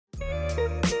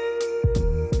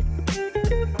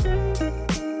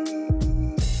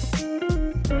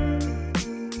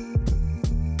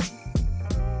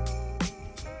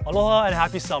Aloha and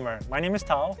happy summer. My name is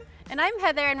Tao. And I'm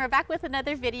Heather, and we're back with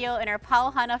another video in our Pau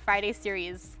Hana Fridays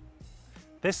series.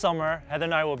 This summer, Heather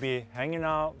and I will be hanging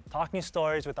out, talking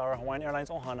stories with our Hawaiian Airlines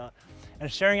Ohana,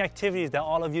 and sharing activities that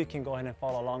all of you can go ahead and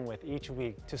follow along with each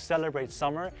week to celebrate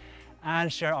summer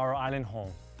and share our island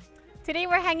home. Today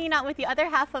we're hanging out with the other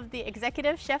half of the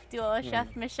executive chef duo,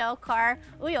 Chef Michelle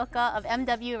Karr-Ueoka of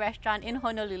MW Restaurant in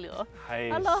Honolulu. Hi.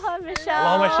 Aloha,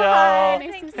 Michelle. Aloha, Michelle. Hi,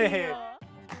 nice to see Hey.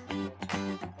 you.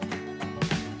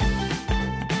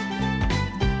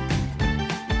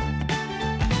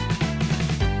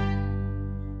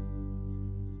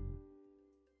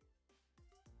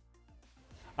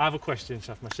 I have a question,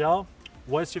 Chef Michelle.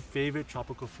 What's your favorite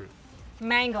tropical fruit?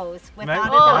 Mangoes, without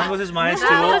a doubt. Mangoes is mine too.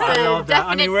 That is I a love that.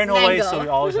 I mean, we're in Hawaii, definite so we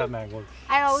mango. always have mangoes.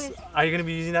 I always, Are you going to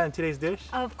be using that in today's dish?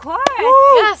 of course.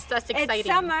 Yes, that's exciting. It's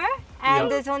summer, and Yep.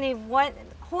 there's only one.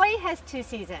 Hawaii has two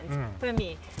seasons for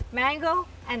me: mango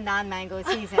and non-mango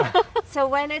season. So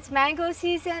when it's mango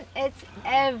season, it's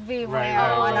everywhere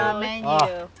Right, on our right.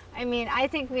 menu. I mean, I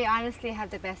think we honestly have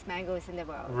the best mangoes in the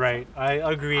world. Right, I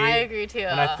agree. I agree too.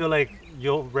 And I feel like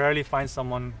you'll rarely find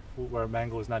someone where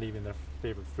mango is not even their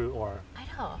favorite fruit, or I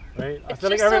know. right? I It's feel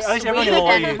like just so at least everyone in sweet.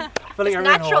 Hawaii, I feel like It's everyone in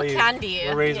natural Hawaii, candy.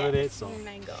 we're raised with it. Yes. So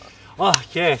Mango.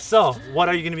 okay, so what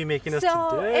are you going to be making us So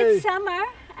today? it's summer,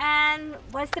 and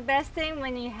what's the best thing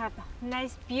when you have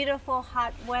nice, beautiful,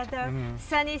 hot weather,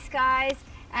 sunny skies,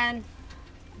 and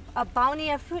a bounty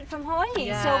of fruit from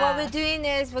Hawaii. So what we're Yes. doing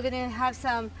is we're going to have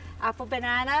some apple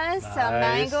bananas, some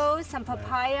Nice. mangoes, some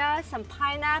papaya, some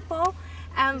pineapple,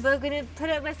 and we're going to put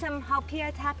it with some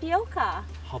Haupia tapioca.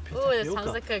 Haupia Ooh, this tapioca.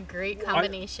 sounds like a great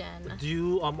combination. Do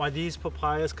you are these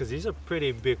papayas? Because these are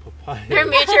pretty big papayas. They're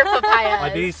major papayas. Are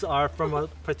these from a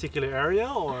particular area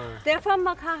or? They're from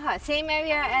Makaha, same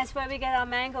area as where we get our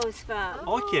mangoes from.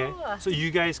 Okay, Oh. so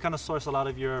you guys kind of source a lot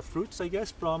of your fruits, I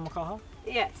guess, from Makaha?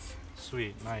 Yes.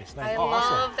 Sweet, nice, I nice. Oh, love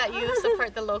awesome. that you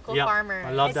support the local Yeah, farmers.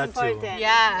 I love It's that too. important.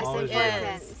 Yes, Always it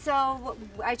important. is. So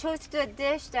I chose to do a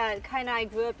dish that kind of I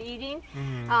grew up eating.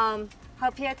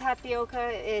 Haupia tapioca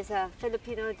is a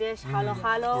Filipino dish,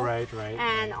 halo-halo. Right, right.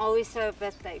 And always served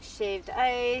with like shaved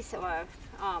ice or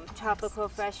tropical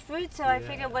fresh fruit. So I Yeah.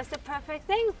 figured what's the perfect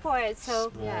thing for it.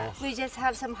 So Yes. we just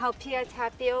have some Haupia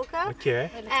tapioca. Okay.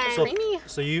 And And- it's So, creamy.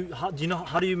 so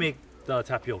how do you make the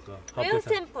tapioca? Real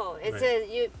simple. It's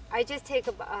I just take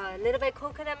a little bit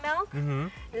coconut milk,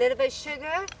 a little bit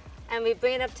sugar, and we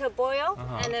bring it up to a boil,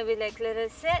 and then we let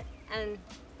it sit and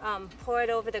pour it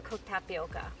over the cooked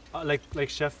tapioca. Like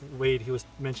Chef Wade, he was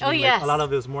mentioning, yes. a lot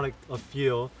of it was more like a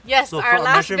feel. Yes, So our for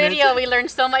last measurements- video we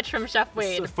learned so much from Chef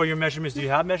Wade. So for your measurements, do you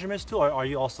have measurements too, or are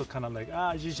you also kind of like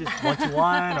you just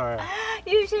 1-to-1 or?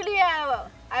 Usually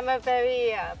I'm a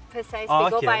very precise. Oh,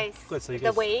 We go okay. by Good, so you the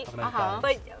guys weight. have a nice balance.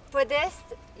 But for this,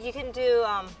 you can do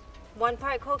 1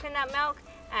 part coconut milk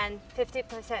and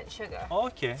 50% sugar.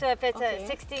 Okay. So if it's Okay. a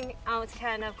 16-ounce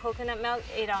can of coconut milk,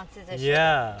 8 ounces of sugar.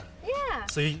 Yeah. Yeah.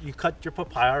 So you cut your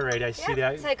papaya already. I see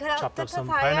Yeah, that. so I cut out chopped the up some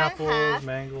papaya in pineapples, half.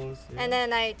 mangoes. Yeah. And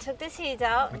then I took the seeds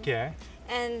out. Okay.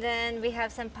 And then we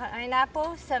have some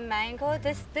pineapple, some mango.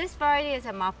 This variety is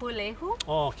a mapulehu.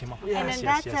 Oh, okay. Yes, And then yes,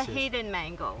 that's yes, a yes. hidden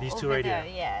mango. These two over right there.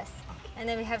 here. Yes. And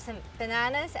then we have some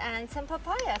bananas and some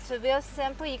papaya. So real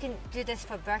simple. You can do this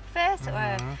for breakfast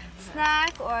or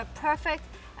snack, or perfect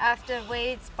after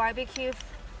Wade's barbecue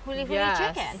huli Yes.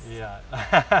 chicken.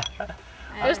 Yeah.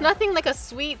 There's nothing like a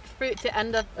sweet fruit to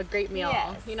end up a great meal,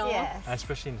 Yes, you know? yes.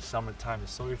 Especially in the summertime,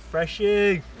 it's so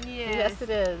refreshing. Yes, it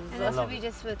is. And also love we it.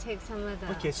 just will take some of the...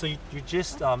 Okay, so you're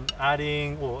just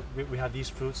adding. Well, we have these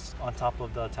fruits on top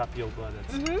of the tapioca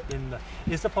that's in the.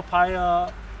 Is the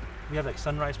papaya? We have like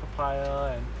sunrise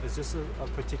papaya, and is this a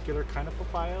particular kind of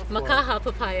papaya? for- Makaha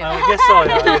papaya. I guess so.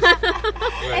 Yeah. I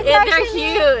guess. Right. Yeah, they're actually-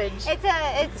 huge.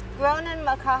 It's grown in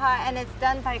Makaha, and it's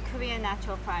done by Korean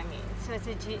natural farming. So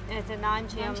it's a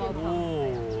non-GMO.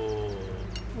 Ooh.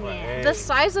 Yeah. The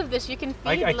size of this, you can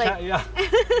feed I like can't. Yeah.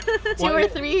 2 Well, or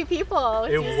 3 people.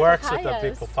 with It these works with the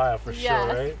big papayas. papaya for Yes.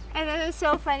 sure, right? And it was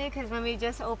so funny because when we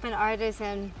just opened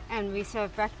Artisan and we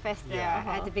served breakfast there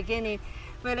Yeah. at the beginning,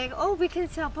 we're like, oh, we can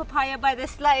sell papaya by the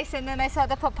slice. And then I saw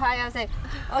the papaya. I was like,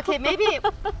 okay, maybe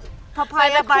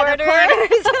papaya by the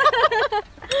quarters.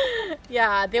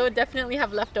 Yeah, they would definitely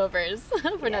have leftovers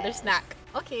for another Yes. snack.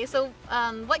 Okay, so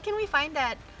what can we find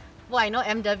at, well, I know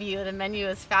MW, the menu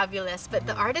is fabulous, but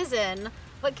the Artisan,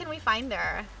 what can we find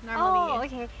there normally? Oh,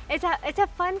 okay. It's a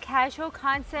fun casual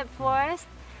concept for us.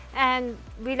 And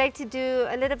we like to do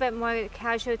a little bit more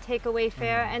casual takeaway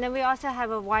fare. And then we also have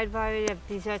a wide variety of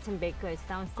desserts and baked goods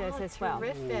downstairs as well.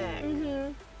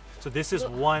 Terrific. So this is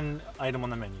one item on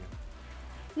the menu.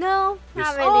 No,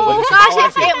 not really. Oh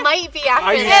gosh, it might be after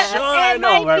Are you this. sure? It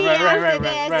No, might be right, after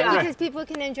this right. because people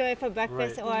can enjoy it for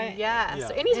breakfast or Yeah, Yeah.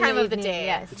 so any In the time of the evening, day.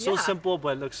 yes. It's so simple,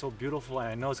 but it looks so beautiful, and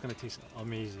I know it's gonna taste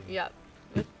amazing. Yep.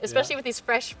 Especially with these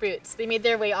fresh fruits. They made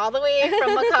their way all the way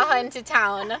from Makaha into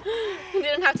town. You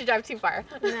didn't have to drive too far.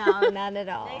 no, not at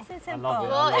all. Nice and simple. I love it.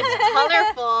 Well, it's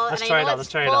colorful Let's and try I it know out, let's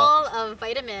it's try it full out. of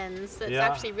vitamins. So it's Yeah.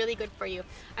 actually really good for you.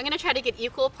 I'm gonna try to get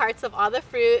equal parts of all the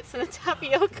fruits and the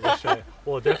tapioca. Let's try it.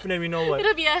 Well, definitely know what.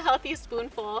 It'll be a healthy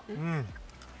spoonful.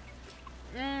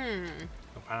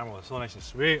 The pineapple is so nice and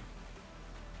sweet.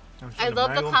 I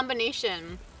love the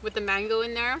combination with the mango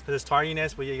in there. There's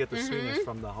tartiness, but you get the sweetness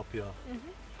from the Haupia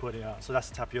pudding. So that's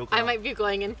the tapioca. I might be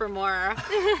going in for more.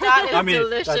 That is I mean,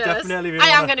 delicious. that definitely we I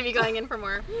am wanna- going to be going in for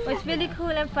more. What's really cool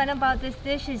and fun about this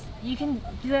dish is you can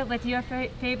do it with your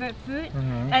favorite fruit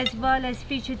as well as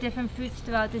feature different fruits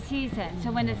throughout the season.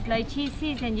 So when it's lychee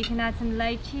season, you can add some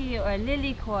lychee or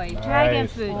lilikoi, dragon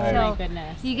Nice, fruit. nice. So Oh my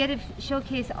goodness. you get to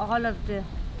showcase all of the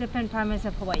different parts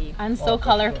of Hawaii. And so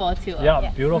colorful too.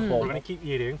 Yeah, beautiful. We're gonna keep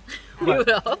eating. We But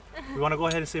will. we want to go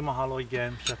ahead and say mahalo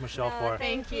again, Chef Michelle,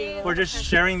 Thank you. for just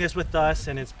sharing this with us,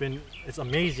 and it's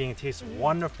amazing. It tastes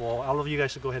wonderful. All of you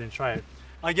guys should go ahead and try it.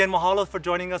 Again, mahalo for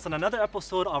joining us on another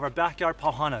episode of our Backyard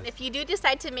Pau Hanas. If you do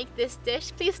decide to make this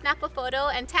dish, please snap a photo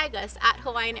and tag us at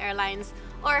Hawaiian Airlines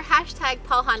or hashtag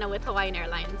Pau Hana with Hawaiian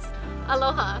Airlines.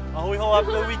 Aloha. Ahui ho, have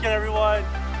a good weekend, everyone.